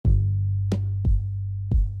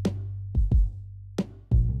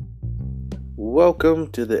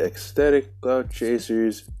Welcome to the Ecstatic Cloud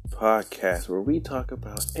Chasers podcast, where we talk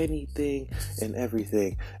about anything and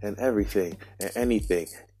everything and everything and anything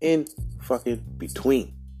in fucking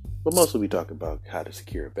between. But mostly we talk about how to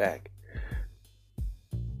secure a bag.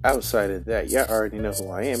 Outside of that, y'all already know who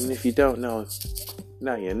I am, and if you don't know,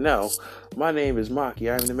 now you know. My name is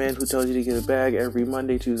Maki. I'm the man who tells you to get a bag every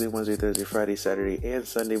Monday, Tuesday, Wednesday, Thursday, Friday, Saturday, and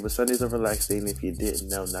Sunday. But Sundays are relaxing. If you didn't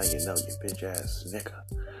know, now you know, you bitch ass nigga.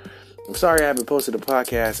 I'm sorry I haven't posted a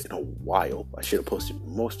podcast in a while. I should have posted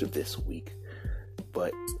most of this week,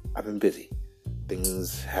 but I've been busy.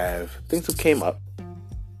 Things have came up,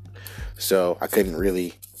 so I couldn't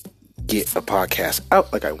really get a podcast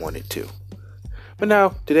out like I wanted to. But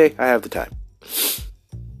now, today, I have the time.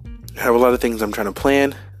 I have a lot of things I'm trying to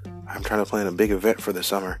plan. I'm trying to plan a big event for the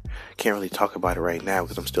summer. Can't really talk about it right now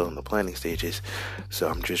because I'm still in the planning stages. So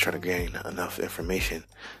I'm just trying to gain enough information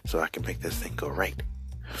so I can make this thing go right.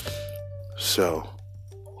 So,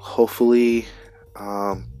 hopefully,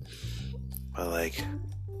 by like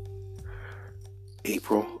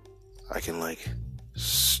April, I can like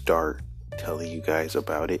start telling you guys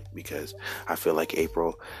about it, because I feel like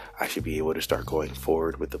April, I should be able to start going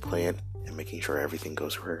forward with the plan and making sure everything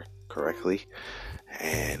goes correctly,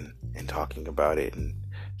 and talking about it and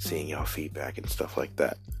seeing y'all feedback and stuff like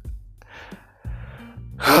that.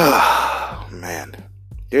 Man,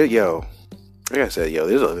 like I said,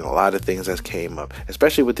 there's a lot of things that came up,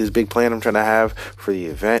 especially with this big plan I'm trying to have for the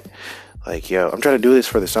event. Like, I'm trying to do this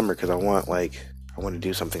for the summer because I want to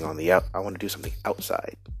do something I want to do something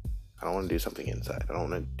outside. I don't want to do something inside. I don't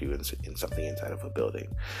want to do something inside of a building.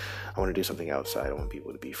 I want to do something outside. I want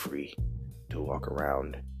people to be free to walk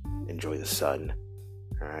around, enjoy the sun.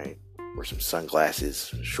 All right, wear some sunglasses,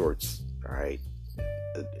 some shorts. All right,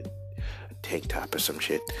 a tank top or some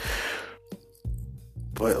shit.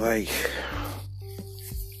 But like,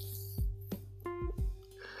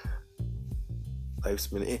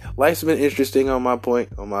 life's been interesting on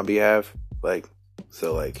my behalf. Like,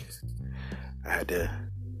 so like, I had to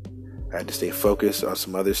stay focused on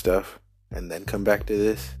some other stuff and then come back to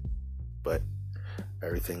this. But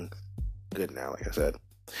everything's good now, like I said.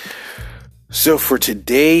 So for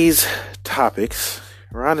today's topics,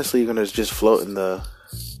 we're honestly gonna just float in the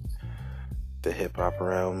hip hop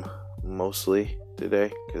realm mostly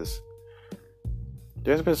today, because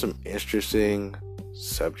there's been some interesting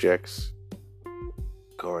subjects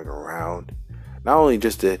going around. Not only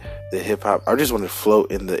just the hip hop, I just want to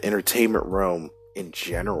float in the entertainment realm in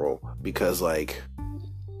general, because like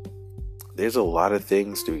there's a lot of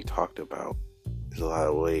things to be talked about. There's a lot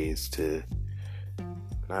of ways to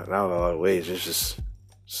not a lot of ways, there's just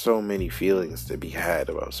so many feelings to be had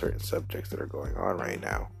about certain subjects that are going on right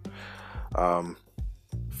now.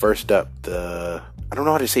 First up, I don't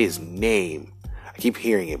know how to say his name. I keep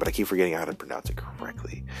hearing it, but I keep forgetting how to pronounce it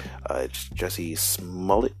correctly. It's Jussie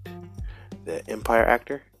Smollett, the Empire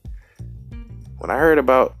actor. When I heard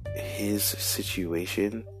about his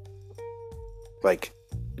situation, like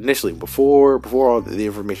initially before all the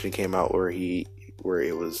information came out where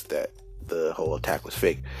it was that the whole attack was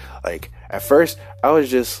fake, like at first I was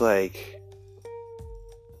just like,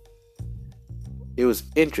 it was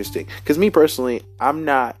interesting, because me personally, I'm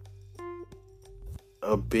not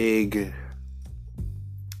a big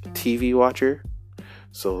TV watcher,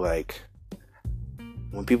 so like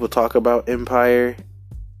when people talk about Empire,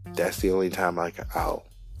 that's the only time like I'll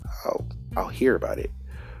hear about it.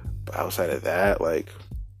 But outside of that, like,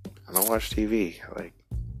 I don't watch TV. Like,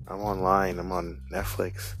 I'm online, I'm on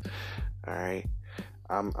Netflix. All right,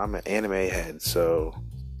 I'm an anime head, so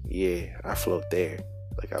yeah, I float there.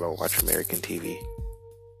 Like, I don't watch American TV.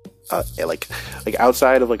 Like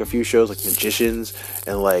outside of like a few shows like Magicians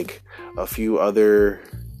and like a few other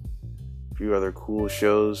cool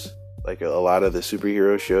shows, like a lot of the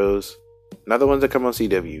superhero shows, not the ones that come on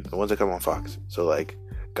CW, the ones that come on Fox, so like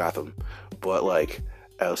Gotham. But like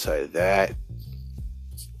outside of that,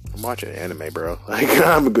 I'm watching anime, bro. Like,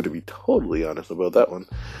 I'm gonna be totally honest about that one.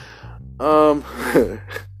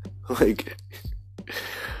 Like,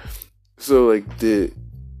 so like to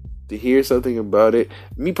hear something about it,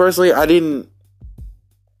 me personally,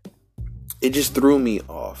 it just threw me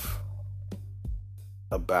off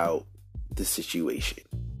about the situation.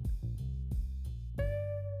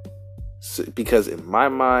 So, because in my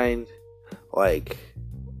mind, like,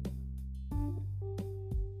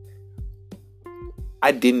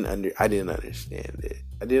 I didn't understand it.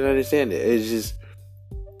 It's just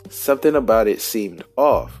something about it seemed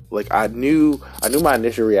off. Like, I knew my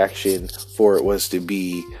initial reaction for it was to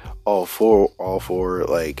be all for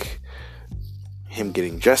like him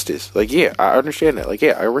getting justice. Like, yeah, I understand that. Like,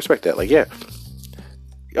 yeah, I respect that. Like, yeah,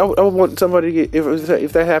 I want somebody to get,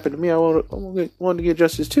 if that happened to me, I want to get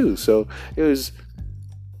justice too. So it was,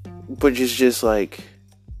 but it's just like,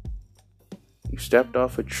 you stepped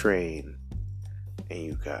off a train and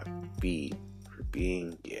you got beat for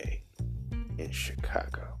being gay in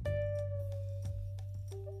Chicago.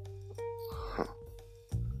 Huh.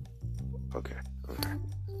 Okay.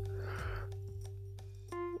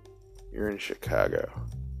 You're in Chicago.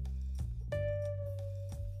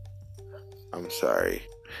 I'm sorry.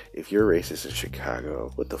 If you're racist in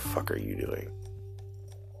Chicago, what the fuck are you doing?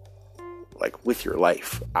 Like, with your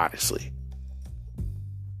life, honestly.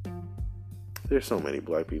 There's so many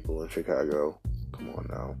black people in Chicago. Come on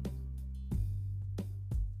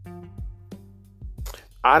now.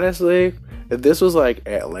 Honestly, if this was like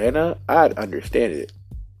Atlanta, I'd understand it.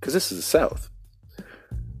 Because this is the South.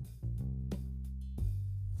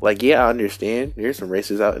 Like, yeah, I understand. There's some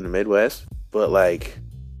racists out in the Midwest. But, like,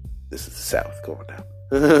 this is the South. Come on now.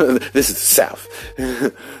 This is the South.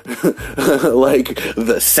 Like,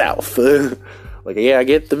 the South. Like, yeah, I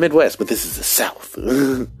get the Midwest, but this is the South.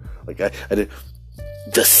 Like, I did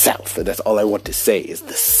the South. And that's all I want to say is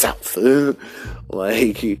the South.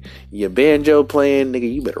 Like, your banjo playing,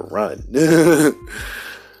 nigga, you better run.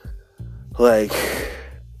 Like,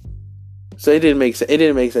 so it didn't make sense. It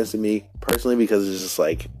didn't make sense to me personally because it's just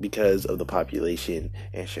like, because of the population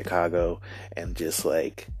in Chicago and just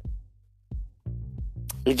like,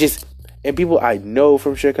 and people I know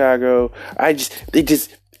from Chicago,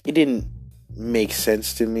 it didn't make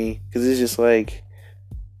sense to me because it's just like,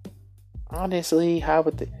 honestly, how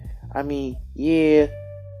would yeah.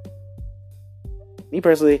 Me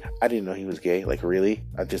personally, I didn't know he was gay. Like, really,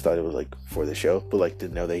 I just thought it was like for the show, but like to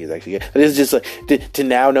know that he's actually gay. But it's just like to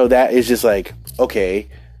now know that is just like, okay,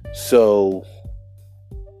 so.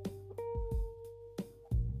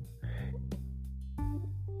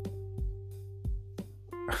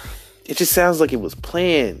 It just sounds like it was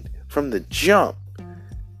planned from the jump.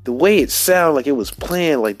 The way it sounded like it was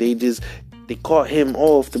planned, like they caught him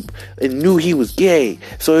off and knew he was gay.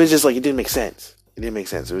 So it was just like, it didn't make sense. It didn't make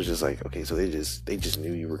sense. It was just like, okay, so they just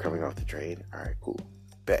knew you were coming off the train. All right, cool.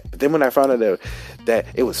 Bet. But then when I found out that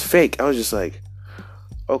it was fake, I was just like,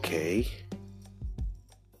 okay.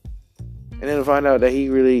 And then to find out that he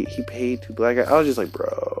paid to black guy, I was just like,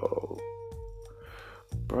 bro,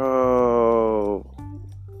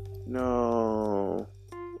 no.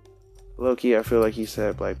 Low-key, I feel like he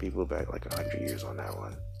set black people back like 100 years on that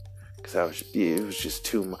one. Because it was just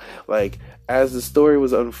too much. Like, as the story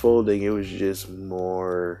was unfolding, it was just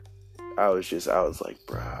more. I was like,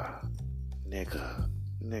 bruh,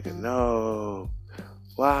 nigga, no.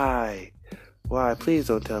 Why? Please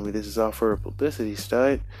don't tell me this is all for a publicity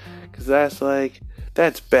stunt. Because that's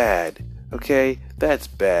bad. Okay? That's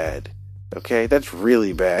bad. Okay? That's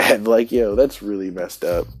really bad. Like, yo, that's really messed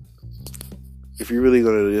up. If you're really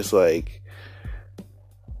gonna just like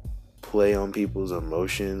play on people's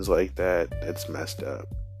emotions like that, that's messed up.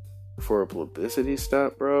 For a publicity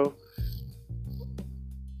stunt, bro.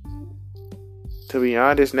 To be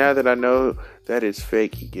honest, now that I know that it's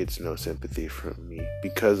fake, he gets no sympathy from me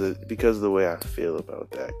because of the way I feel about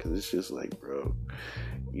that. Because it's just like, bro,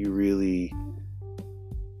 you really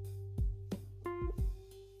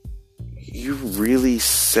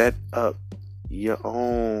set up your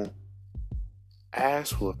own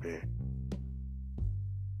ass whooping.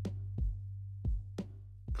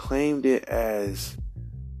 Claimed it as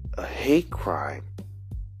a hate crime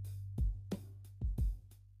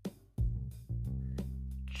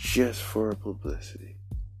just for publicity.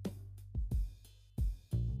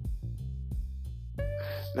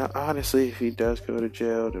 Now, honestly, if he does go to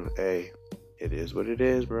jail, then hey, it is what it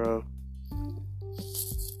is, bro.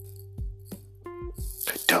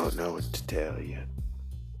 I don't know what to tell you.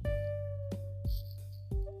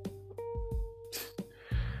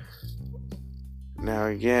 Now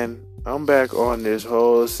again, I'm back on this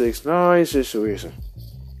whole 6 9 situation.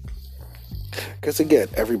 Because again,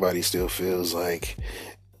 everybody still feels like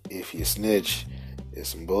if you snitch, it's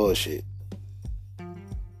some bullshit.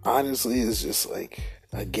 Honestly, it's just like,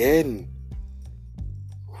 again,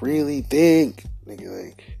 really think. Nigga,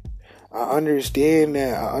 like, I understand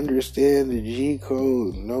that. I understand the G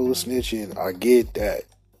code, no snitching. I get that.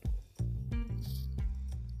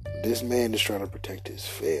 This man is trying to protect his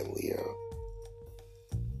family, yo.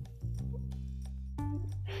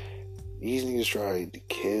 These niggas tried to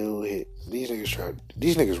kill him. These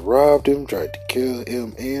niggas robbed him, tried to kill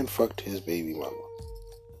him, and fucked his baby mama.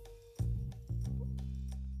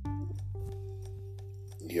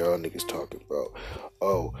 Y'all niggas talking about,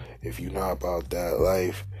 oh, if you not about that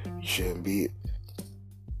life, you shouldn't be.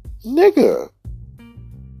 Nigga.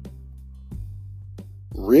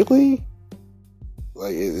 Really?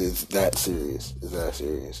 Like, it's that serious. It's that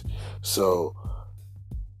serious. So,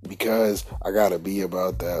 because I gotta be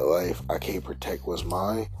about that life, I can't protect what's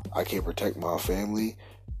mine. I can't protect my family.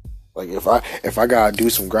 Like, if I gotta do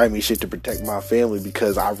some grimy shit to protect my family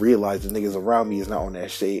because I realize the niggas around me is not on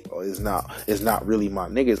that shit, or is not really my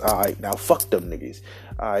niggas. Alright, now fuck them niggas.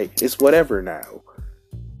 Alright, it's whatever now.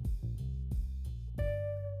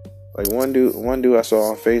 Like, one dude I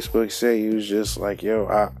saw on Facebook say, he was just like,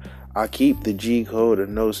 yo, I keep the G code of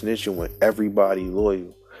no snitching with everybody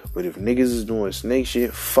loyal. But if niggas is doing snake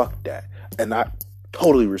shit, fuck that. And I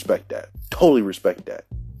totally respect that. Totally respect that.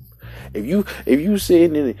 If you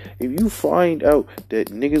sitting in it, if you find out that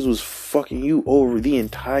niggas was fucking you over the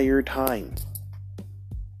entire time,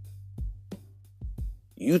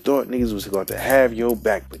 you thought niggas was going to have your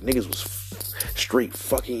back, but niggas was straight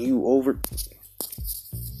fucking you over,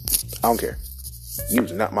 I don't care. You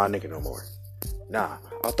was not my nigga no more. Nah,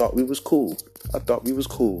 I thought we was cool.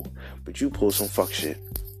 But you pulled some fuck shit.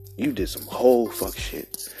 You did some whole fuck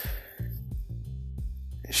shit.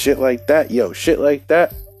 And shit like that,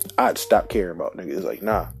 I'd stop caring about niggas. Like,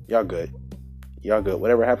 nah, y'all good.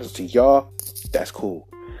 Whatever happens to y'all, that's cool.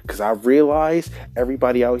 Cause I realize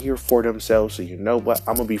everybody out here for themselves. So you know what?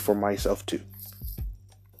 I'm gonna be for myself too.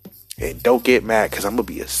 And don't get mad, cause I'm gonna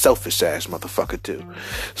be a selfish ass motherfucker too.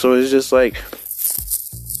 So it's just like,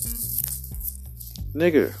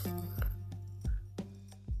 nigga,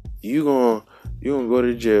 you gonna go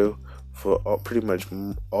to jail for pretty much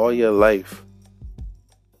all your life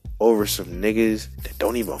over some niggas that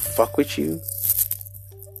don't even fuck with you,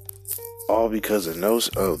 all because of the no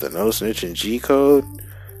snitching G code.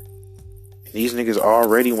 These niggas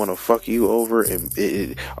already want to fuck you over, and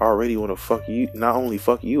it already want to fuck you, not only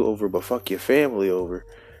fuck you over, but fuck your family over.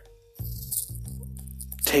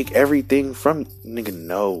 Take everything from nigga.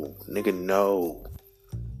 No.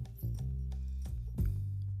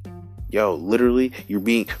 Yo, literally, you're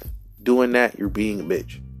being a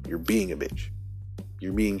bitch.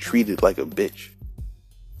 You're being treated like a bitch.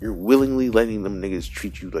 You're willingly letting them niggas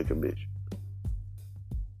treat you like a bitch.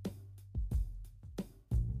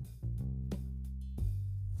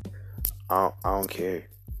 I don't care,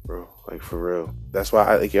 bro. Like, for real. That's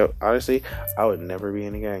why honestly, I would never be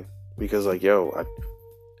in a gang. Because, like, I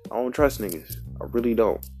don't trust niggas. I really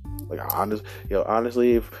don't. Like,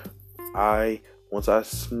 honestly, once I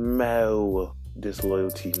smell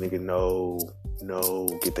disloyalty, nigga, no,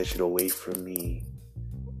 get that shit away from me.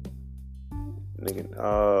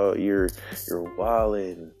 Nigga, you're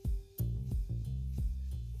wildin'.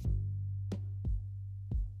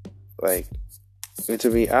 Like, and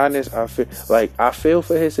to be honest, I feel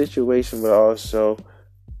for his situation, but also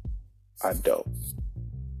I don't.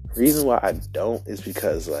 The reason why I don't is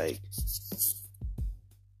because, like,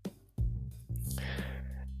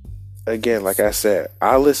 again, like I said,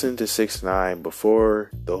 I listened to 6ix9ine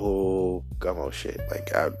before the whole Gummo shit.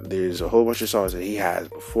 Like, there's a whole bunch of songs that he has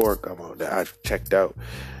before Gummo that I checked out.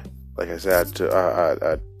 Like I said,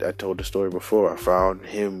 I told the story before. I found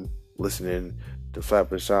him listening to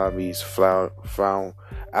Flatbush Zombies, found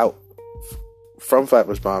out from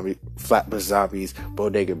Flatbush Zombies,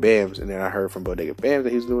 Bodega Bams, and then I heard from Bodega Bams that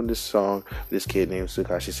he was doing this song with this kid named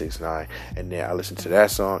Tekashi 6ix9ine, and then I listened to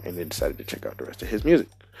that song and then decided to check out the rest of his music.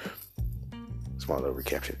 Small little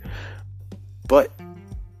recap shit. But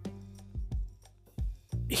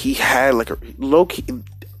he had like a low key,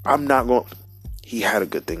 he had a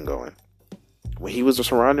good thing going. When he was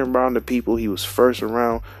surrounded around the people he was first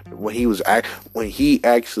around, when he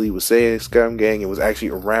actually was saying Scum Gang and was actually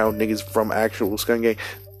around niggas from actual Scum Gang,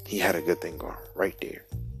 he had a good thing going right there.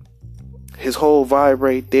 His whole vibe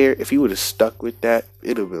right there, if he would have stuck with that, it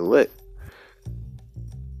would have been lit.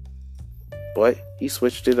 But he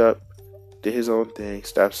switched it up, did his own thing,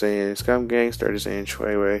 stopped saying Scum Gang, started saying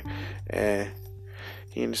Treyway, and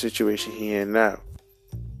he in the situation he in now.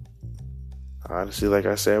 Honestly, like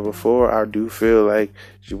I said before, I do feel like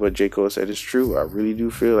what J. Cole said is true. I really do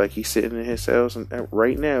feel like he's sitting in his cells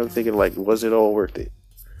right now thinking, like, was it all worth it?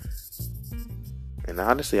 And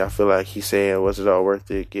honestly, I feel like he's saying, was it all worth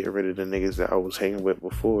it getting rid of the niggas that I was hanging with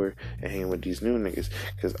before and hanging with these new niggas?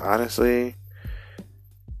 Because honestly,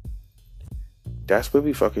 that's what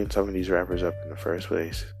be fucking some of these rappers up in the first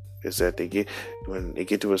place. Is that when they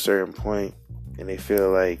get to a certain point and they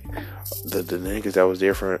feel like the niggas that was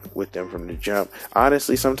there with them from the jump.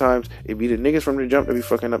 Honestly, sometimes it be the niggas from the jump that be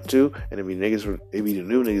fucking up too, and it be the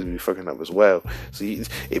new niggas be fucking up as well. So you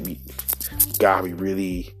gotta be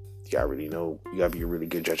a really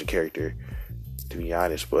good judge of character, to be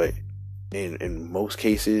honest. But in most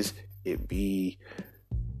cases, it be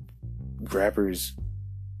rappers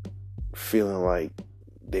feeling like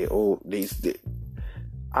they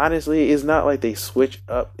honestly, it's not like they switch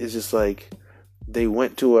up. It's just like they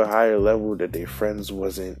went to a higher level that their friends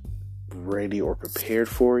wasn't ready or prepared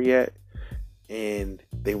for yet, and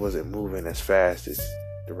they wasn't moving as fast as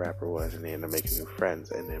the rapper was, and they ended up making new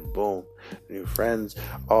friends, and then boom, new friends.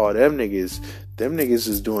 All them niggas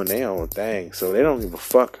is doing their own thing, so they don't give a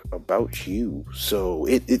fuck about you. So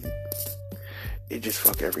it just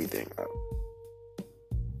fuck everything up.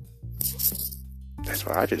 That's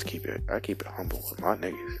why I keep it humble with my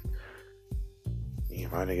niggas. Me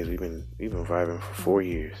and my niggas, we've been vibing for 4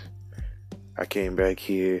 years. I came back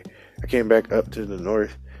up to the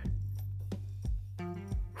north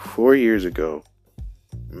 4 years ago.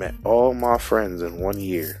 Met all my friends in 1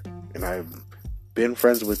 year, and I've been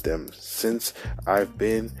friends with them since I've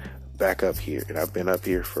been back up here, and I've been up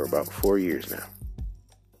here for about 4 years now.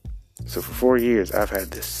 So for 4 years, I've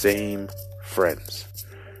had the same friends,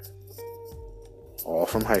 all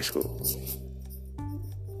from high school.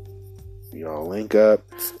 We all link up,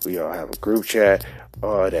 we all have a group chat,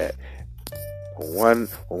 all that. When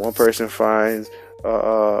one person finds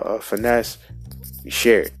a finesse, we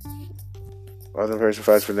share it. Other person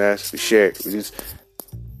finds finesse, we share it. We just,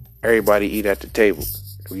 everybody eat at the table.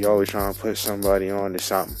 We always trying to put somebody on to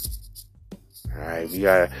something.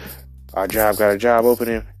 Alright, our job got a job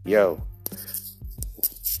opening. Yo,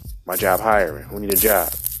 my job hiring. Who need a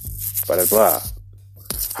job? Blah, blah.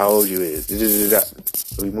 How old you is?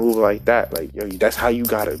 We move like that. Like, yo, that's how you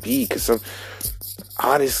gotta be. Cause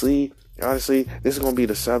honestly, this is gonna be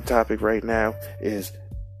the subtopic right now, is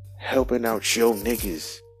helping out your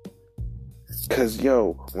niggas. Cause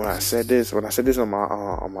yo, when I said this on my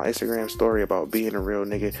Instagram story about being a real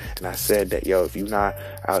nigga, and I said that, yo, if you're not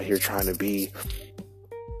out here trying to be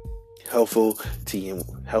helpful to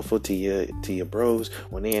your bros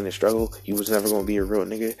when they in the struggle, you was never gonna be a real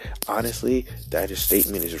nigga. Honestly, that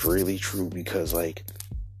statement is really true, because like,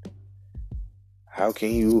 how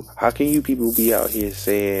can you people be out here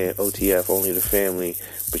saying OTF only the family,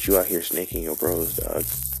 but you out here snaking your bros, dog,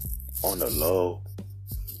 on the low?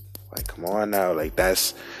 Like, come on now. Like,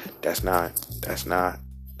 that's not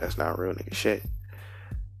real nigga shit.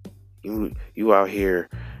 You out here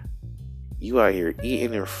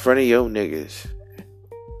eating in front of your niggas,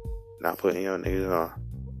 not putting your niggas on.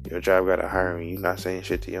 Your job gotta hire me. You not saying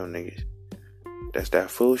shit to your niggas. That's that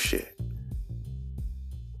fool shit.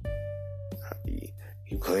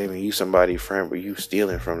 You claiming you somebody's friend, but you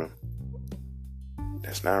stealing from them.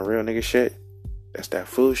 That's not real nigga shit. That's that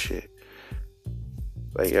fool shit.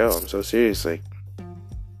 Like, yo, I'm so serious. Like,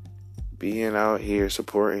 being out here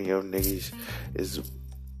supporting your niggas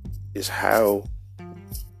is how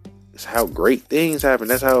great things happen.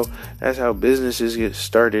 That's how businesses get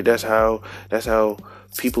started. That's how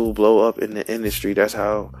people blow up in the industry. That's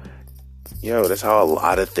how a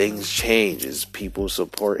lot of things change, is people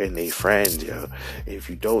supporting their friends, yo. If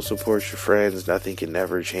you don't support your friends, nothing can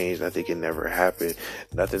never change, nothing can never happen,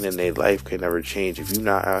 nothing in their life can never change. If you're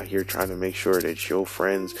not out here trying to make sure that your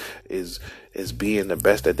friends is being the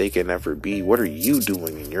best that they can ever be, what are you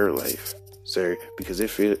doing in your life, sir? Because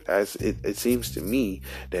it seems to me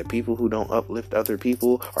that people who don't uplift other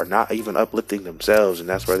people are not even uplifting themselves, and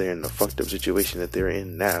that's why they're in the fucked up situation that they're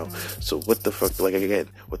in now. So what the fuck, like, again,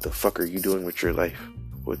 what the fuck are you doing with your life?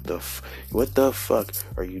 What the fuck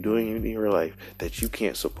are you doing in your life that you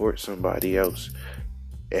can't support somebody else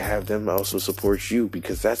and have them also support you?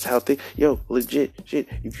 Because that's how legit shit,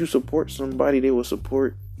 if you support somebody, they will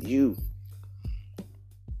support you.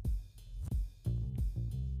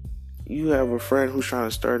 You have a friend who's trying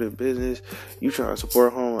to start a business, you trying to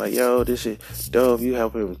support him, like, yo, this shit dope, you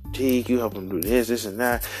help him teach, you help him do this and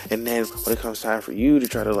that, and then when it comes time for you to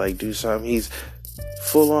try to, like, do something, he's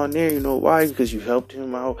full on there. You know why? Because you helped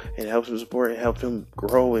him out and helped him support and helped him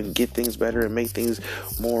grow and get things better and make things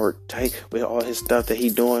more tight with all his stuff that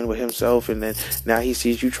he's doing with himself, and then now he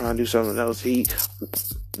sees you trying to do something else, he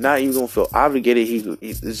not even gonna feel obligated.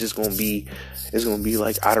 It's just gonna be, it's gonna be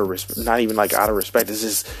like out of respect, not even like out of respect,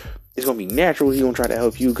 it's gonna be natural. He's gonna try to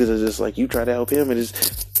help you because it's just like you try to help him, and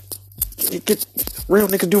it's real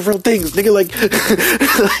niggas do real things, nigga. Like,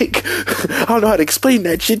 like, I don't know how to explain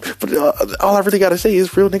that shit, but all I really gotta say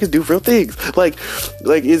is real niggas do real things. Like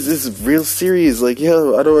it's real serious. Like,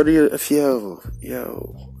 yo, I don't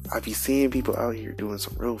yo, I be seeing people out here doing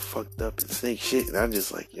some real fucked up and snake shit, and I'm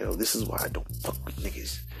just like, yo, this is why I don't fuck with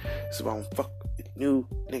niggas. This is why I don't fuck with new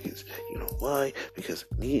niggas. You know why? Because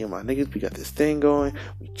me and my niggas, we got this thing going,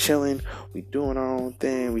 we chilling, we doing our own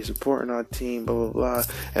thing, we supporting our team, blah blah blah.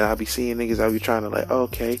 And I be seeing niggas, I be trying to, like,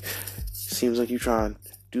 okay, seems like you trying to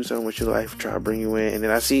do something with your life, try to bring you in, and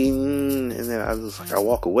then I see, and then I just, like, I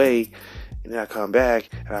walk away, And then I come back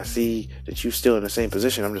and I see that you still in the same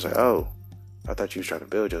position. I'm just like, oh, I thought you was trying to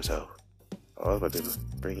build yourself. I was about to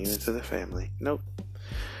bring you into the family. Nope.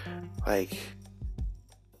 Like,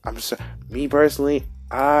 me personally,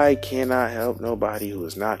 I cannot help nobody who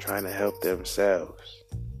is not trying to help themselves.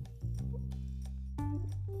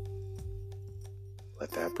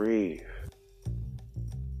 Let that breathe.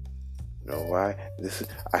 You know why?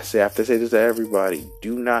 I have to say this to everybody.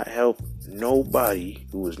 Do not help nobody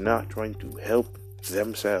who is not trying to help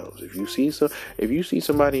themselves. If you see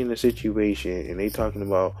somebody in a situation and they talking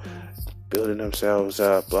about building themselves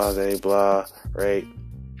up, blah blah blah, right?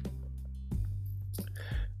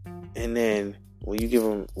 And then when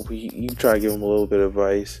you try to give them a little bit of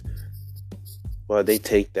advice, well, they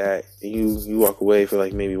take that and you walk away for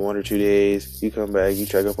like maybe 1 or 2 days. You come back, you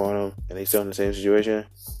check up on them, and they still in the same situation,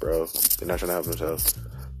 bro. They're not trying to help themselves.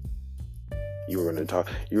 You were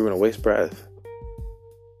gonna waste breath.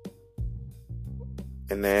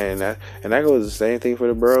 And then that goes the same thing for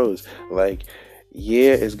the bros. Like,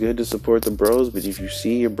 yeah, it's good to support the bros, but if you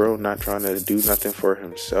see your bro not trying to do nothing for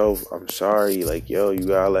himself, I'm sorry. Like, yo, you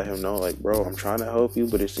gotta let him know, like, bro, I'm trying to help you,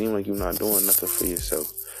 but it seems like you're not doing nothing for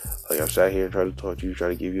yourself. Like, I've sat here and tried to talk to you, try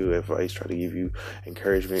to give you advice, try to give you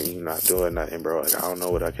encouragement, and you're not doing nothing, bro. Like, I don't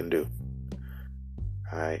know what I can do.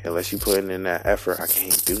 Alright, unless you putting in that effort, I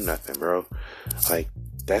can't do nothing, bro. Like,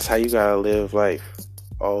 that's how you gotta live life.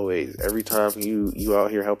 Always. Every time you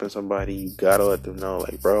out here helping somebody, you gotta let them know,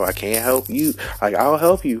 like, bro, I can't help you. Like, I'll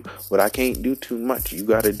help you, but I can't do too much. You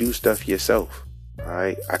gotta do stuff yourself.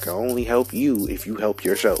 Alright? I can only help you if you help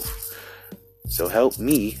yourself. So help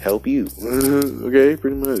me help you. Okay?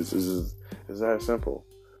 Pretty much. It's that simple.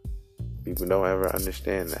 People don't ever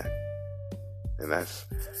understand that.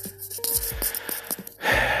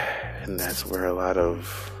 And that's where a lot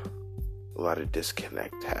of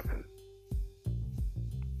disconnect happen.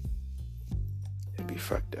 It'd be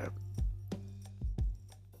fucked up.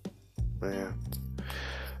 Man.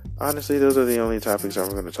 Honestly, those are the only topics I'm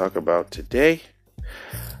going to talk about today.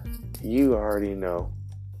 You already know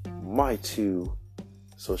my 2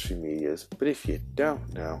 social medias, but if you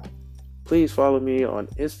don't know, please follow me on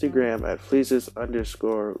Instagram at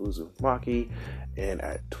Fleezes_Uzumaki and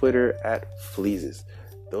at Twitter at Fleezes.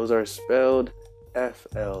 Those are spelled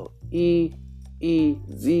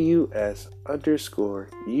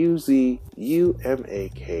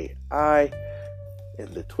FLEEZUS_UZUMAKI,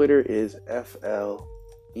 and the Twitter is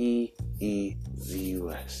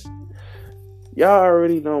FLEEZUS. Y'all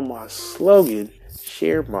already know my slogan.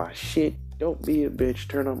 Share my shit. Don't be a bitch.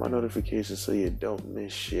 Turn on my notifications so you don't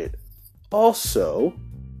miss shit. Also,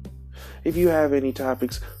 if you have any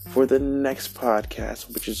topics for the next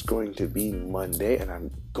podcast, which is going to be Monday, and I'm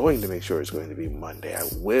going to make sure it's going to be Monday. I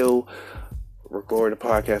will record a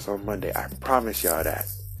podcast on Monday. I promise y'all that.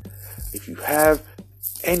 If you have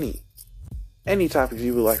any topics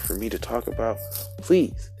you would like for me to talk about,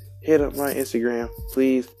 please hit up my Instagram.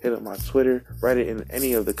 Please hit up my Twitter. Write it in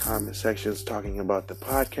any of the comment sections talking about the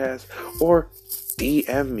podcast, or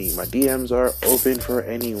DM me. My DMs are open for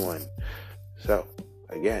anyone. So,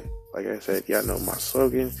 again, like I said, y'all know my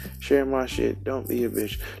slogan. Share my shit. Don't be a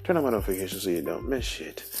bitch. Turn on my notifications so you don't miss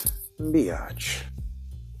shit. Biatch.